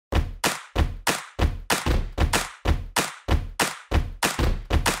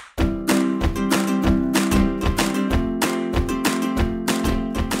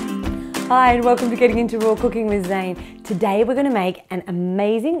Hi and welcome to Getting Into Raw Cooking with Zane. Today we're going to make an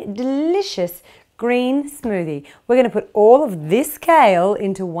amazing, delicious green smoothie. We're going to put all of this kale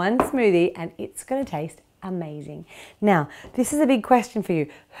into one smoothie and it's going to taste amazing. Now, this is a big question for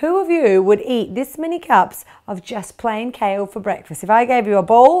you. Who of you would eat this many cups of just plain kale for breakfast? If I gave you a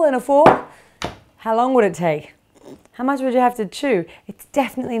bowl and a fork, how long would it take? How much would you have to chew? It's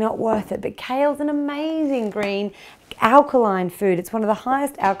definitely not worth it, but kale's an amazing green alkaline food. It's one of the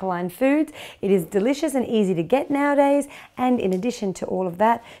highest alkaline foods. It is delicious and easy to get nowadays, and in addition to all of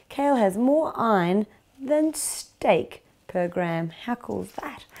that, kale has more iron than steak per gram. How cool is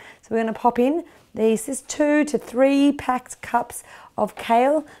that? So we're going to pop in these 2 to 3 packed cups of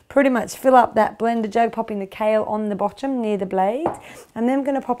kale. Pretty much fill up that blender jug, popping the kale on the bottom near the blades, and then I'm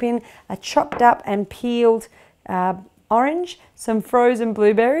going to pop in a chopped up and peeled orange, some frozen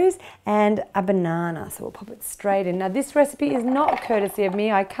blueberries, and a banana. So we'll pop it straight in. Now this recipe is not courtesy of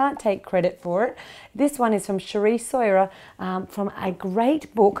me. I can't take credit for it. This one is from Cherie Soira from a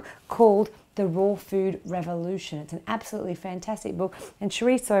great book called The Raw Food Revolution. It's an absolutely fantastic book, and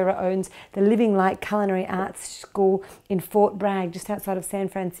Cherie Soira owns the Living Light Culinary Arts School in Fort Bragg, just outside of San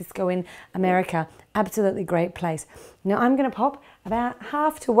Francisco in America. Absolutely great place. Now I'm going to pop about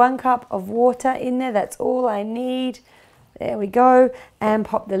half to 1 cup of water in there. That's all I need. There we go, and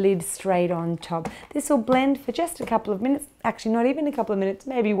pop the lid straight on top. This will blend for just a couple of minutes, actually not even a couple of minutes,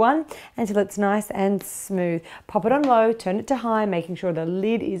 maybe one, until it's nice and smooth. Pop it on low, turn it to high, making sure the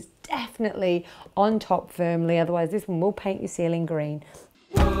lid is definitely on top firmly, otherwise this one will paint your ceiling green.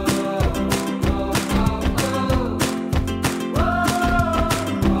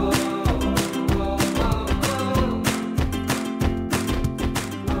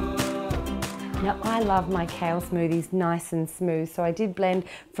 Now I love my kale smoothies nice and smooth, so I did blend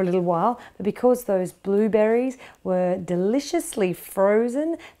for a little while, but because those blueberries were deliciously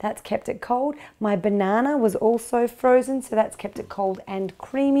frozen, that's kept it cold. My banana was also frozen, so that's kept it cold and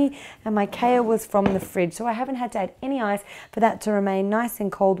creamy, and my kale was from the fridge, so I haven't had to add any ice for that to remain nice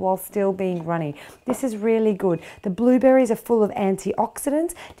and cold while still being runny. This is really good. The blueberries are full of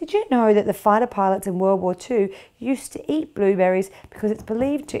antioxidants. Did you know that the fighter pilots in World War II used to eat blueberries because it's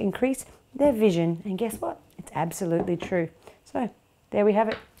believed to increase their vision? And guess what? It's absolutely true. So there we have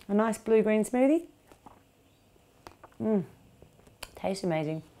it, a nice blue-green smoothie. Tastes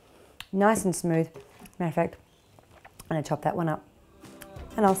amazing, nice and smooth. Matter of fact, I'm going to chop that one up,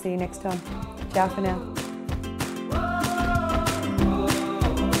 and I'll see you next time. Ciao for now.